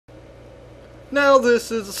Now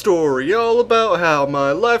this is a story all about how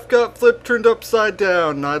my life got flipped, turned upside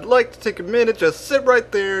down, and I'd like to take a minute, just sit right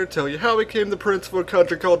there, tell you how I became the prince of a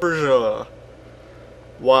country called Persia.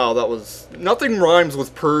 Wow, that was... nothing rhymes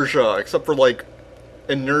with Persia, except for, like,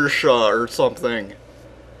 inertia or something.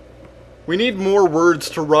 We need more words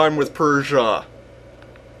to rhyme with Persia.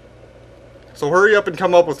 So hurry up and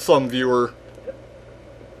come up with some, viewer.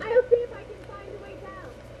 I'll see if I can find a way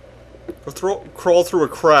down. Crawl through a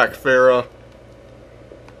crack, Farah.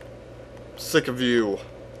 Sick of you.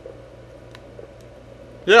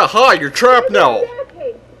 Yeah, hi, you're trapped now!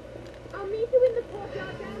 I'll meet you in the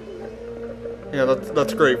courtyard down here. Yeah,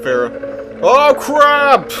 that's great, Farah. Oh,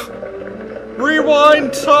 crap!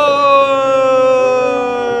 Rewind time!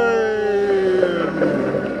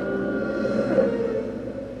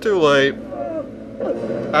 Too late.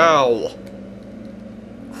 Ow.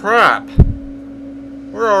 Crap.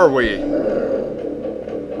 Where are we?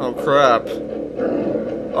 Oh, crap.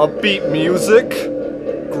 Upbeat music?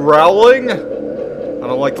 Growling? I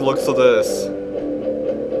don't like the looks of this.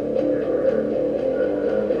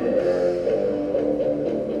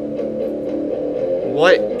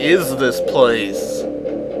 What is this place?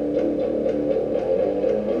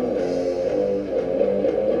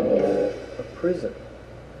 A prison.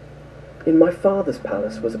 In my father's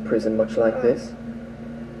palace was a prison much like this.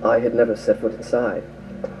 I had never set foot inside.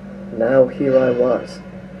 Now here I was,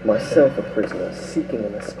 myself a prisoner, seeking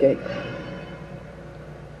an escape.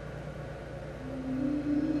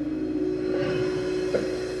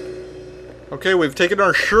 Okay, we've taken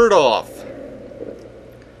our shirt off,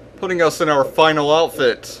 putting us in our final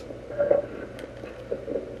outfit.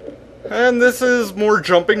 And this is more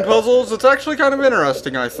jumping puzzles. It's actually kind of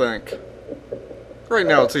interesting, I think. Right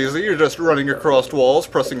now it's easy, you're just running across walls,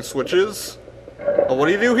 pressing switches. Oh, what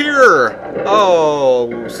do you do here?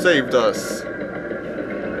 Oh, saved us.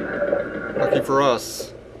 Lucky for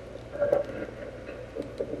us.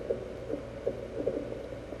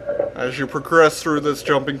 As you progress through this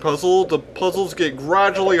jumping puzzle, the puzzles get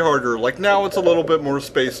gradually harder. Like now it's a little bit more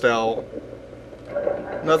spaced out.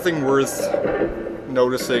 Nothing worth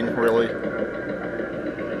noticing, really.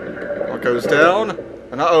 What goes down?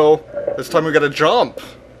 And uh-oh, this time we gotta jump.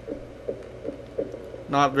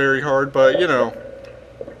 Not very hard, but you know.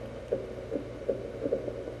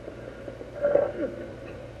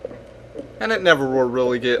 And it never will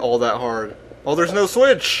really get all that hard. Oh, there's no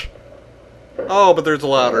switch! Oh, but there's a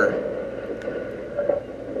ladder.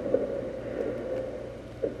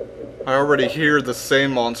 I already hear the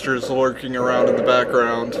same monsters lurking around in the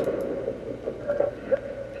background.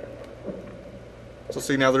 So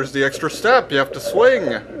see, now there's the extra step. You have to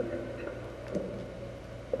swing.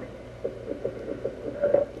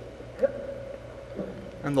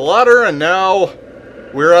 And the ladder, and now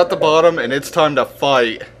we're at the bottom, and it's time to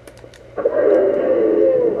fight.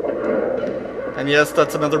 And yes,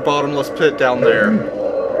 that's another bottomless pit down there.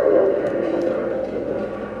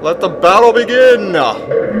 Let the battle begin!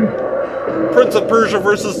 Prince of Persia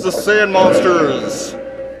versus the Sand Monsters.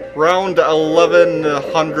 Round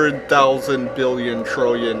 1100,000 billion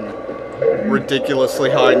trillion. Ridiculously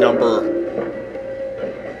high number.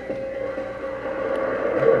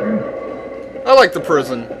 I like the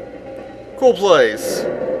prison. Cool place.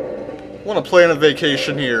 Want to plan a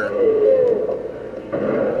vacation here.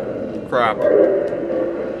 Crap.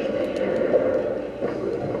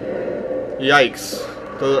 Yikes.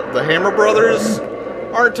 The Hammer Brothers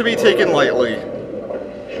aren't to be taken lightly.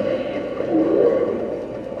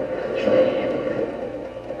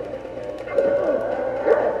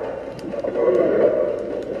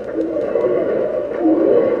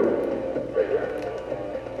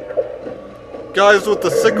 Guys with the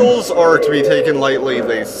sickles are to be taken lightly.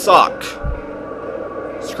 They suck.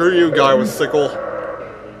 Screw you, guy with sickle.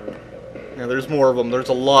 Yeah, there's more of them. There's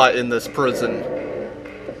a lot in this prison.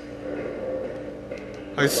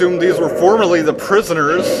 I assume these were formerly the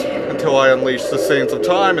prisoners, until I unleashed the Sands of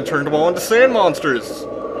Time and turned them all into sand monsters.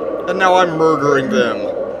 And now I'm murdering them.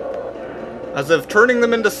 As if turning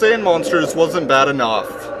them into sand monsters wasn't bad enough.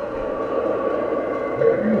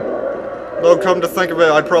 Though, come to think of it,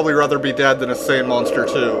 I'd probably rather be dead than a sand monster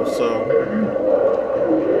too, so...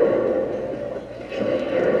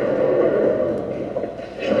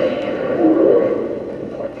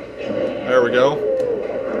 There we go.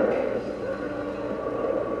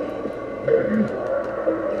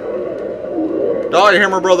 Die,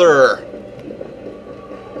 Hammer Brother!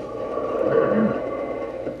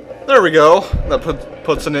 There we go. That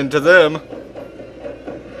puts an end to them.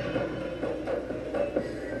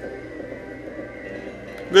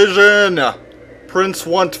 Vision! Prince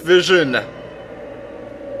want vision.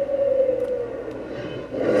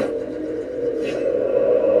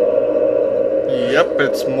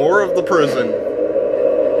 it's more of the prison.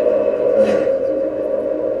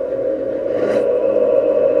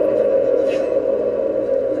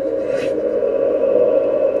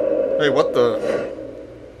 Hey, what the?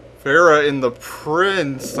 Farah and the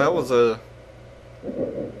prince. That was a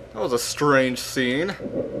strange scene.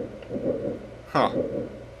 Huh.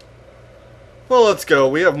 Well, let's go.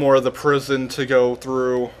 We have more of the prison to go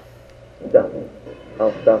through. Done.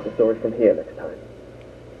 I'll start the story from here next time.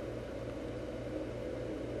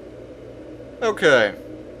 Okay.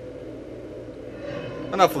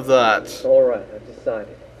 Enough of that. Alright, I've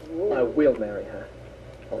decided. I will marry her.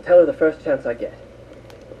 I'll tell her the first chance I get.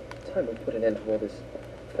 Time we put an end to all this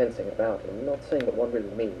fencing about and not saying what one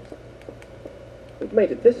really means. We've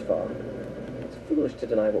made it this far. It's foolish to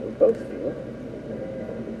deny what we both feel.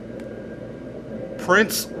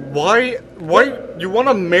 Prince, why you want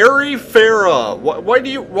to marry Farah? Why do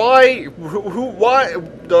you, why, why?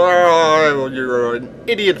 Oh, you're an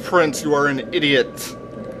idiot, Prince. You are an idiot.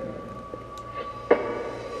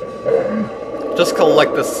 Just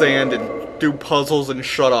collect the sand and do puzzles and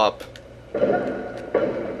shut up.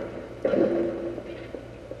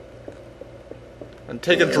 And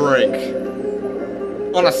take a drink.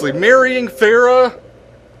 Honestly, marrying Farah?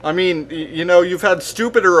 I mean, you know, you've had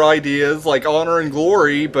stupider ideas like honor and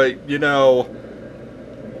glory, but, you know...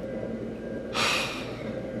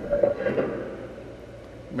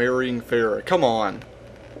 marrying Farah. Come on.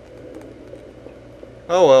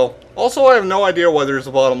 Oh well. Also, I have no idea why there's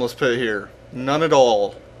a bottomless pit here. None at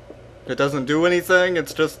all. It doesn't do anything,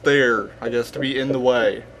 it's just there, I guess, to be in the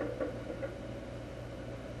way.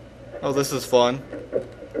 Oh, this is fun.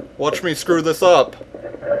 Watch me screw this up.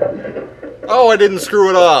 Oh, I didn't screw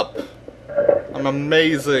it up. I'm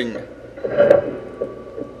amazing.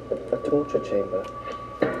 A torture chamber.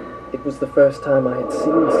 It was the first time I had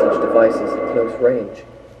seen such devices at close range,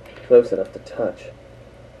 close enough to touch.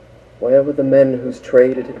 Where were the men whose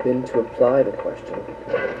trade it had been to apply the question,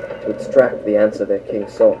 to extract the answer their king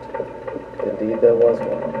sought? Indeed, there was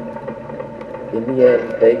one. In the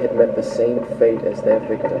end, they had met the same fate as their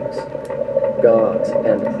victims. Guards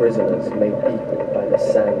and prisoners made equal by the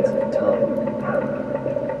sands of time.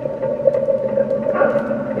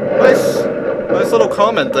 Nice little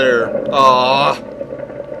comment there. Ah,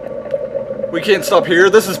 we can't stop here.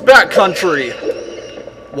 This is backcountry.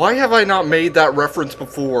 Why have I not made that reference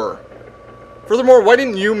before? Furthermore, why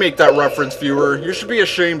didn't you make that reference, viewer? You should be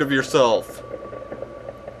ashamed of yourself.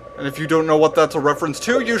 And if you don't know what that's a reference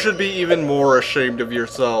to, you should be even more ashamed of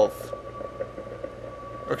yourself.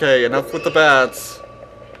 Okay, enough with the bats.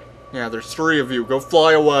 Yeah, there's 3 of you. Go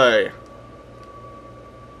fly away.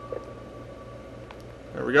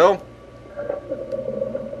 There we go.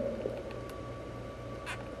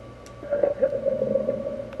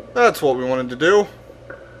 That's what we wanted to do.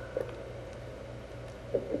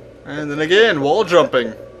 And then again, wall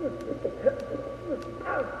jumping.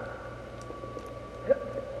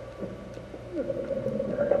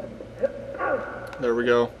 There we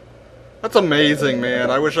go. That's amazing,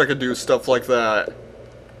 man. I wish I could do stuff like that.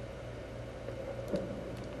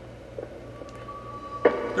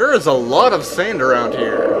 There is a lot of sand around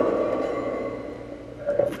here.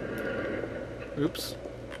 Oops.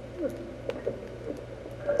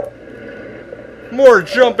 More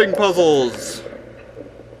jumping puzzles!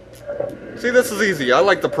 See, this is easy. I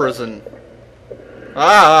like the prison.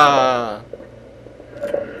 Ah!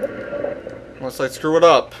 Unless I screw it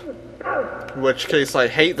up. In which case I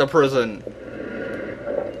hate the prison.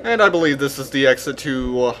 And I believe this is the exit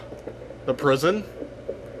to the prison.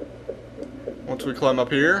 Once we climb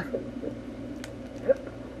up here.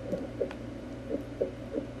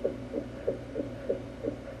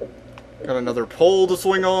 Got another pole to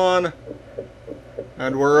swing on.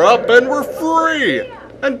 And we're up and we're free!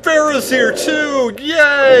 And Farah's here too!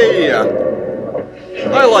 Yay!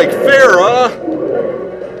 I like Farah!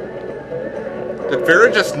 Did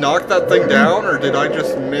Farah just knock that thing down, or did I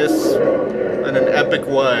just miss in an epic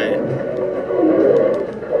way?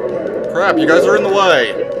 Crap, you guys are in the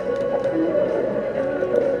way!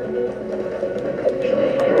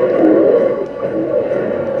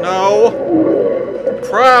 No!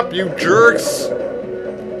 Crap, you jerks!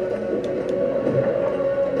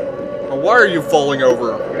 Oh, why are you falling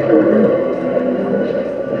over?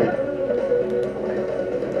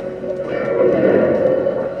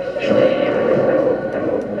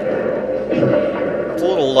 It's a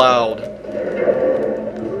little loud.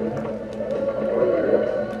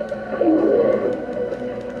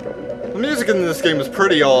 The music in this game is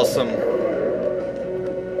pretty awesome.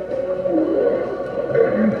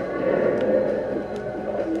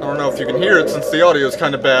 I don't know if you can hear it since the audio is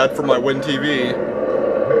kind of bad for my Win TV.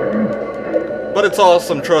 But it's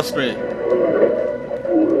awesome, trust me.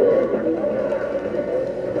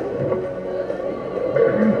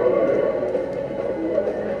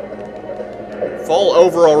 Fall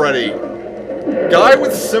over already. Guy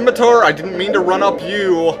with scimitar, I didn't mean to run up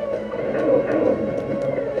you.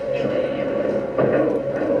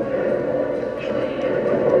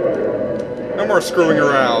 No more screwing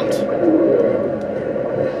around.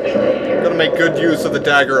 Gotta make good use of the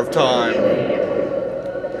dagger of time.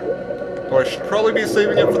 Oh, I should probably be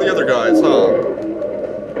saving it for the other guys, huh?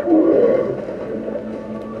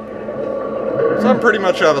 So I'm pretty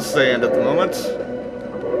much out of sand at the moment.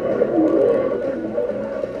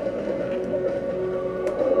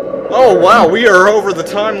 Oh wow, we are over the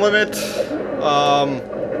time limit.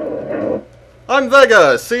 I'm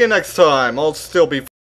Vega. See you next time. I'll still be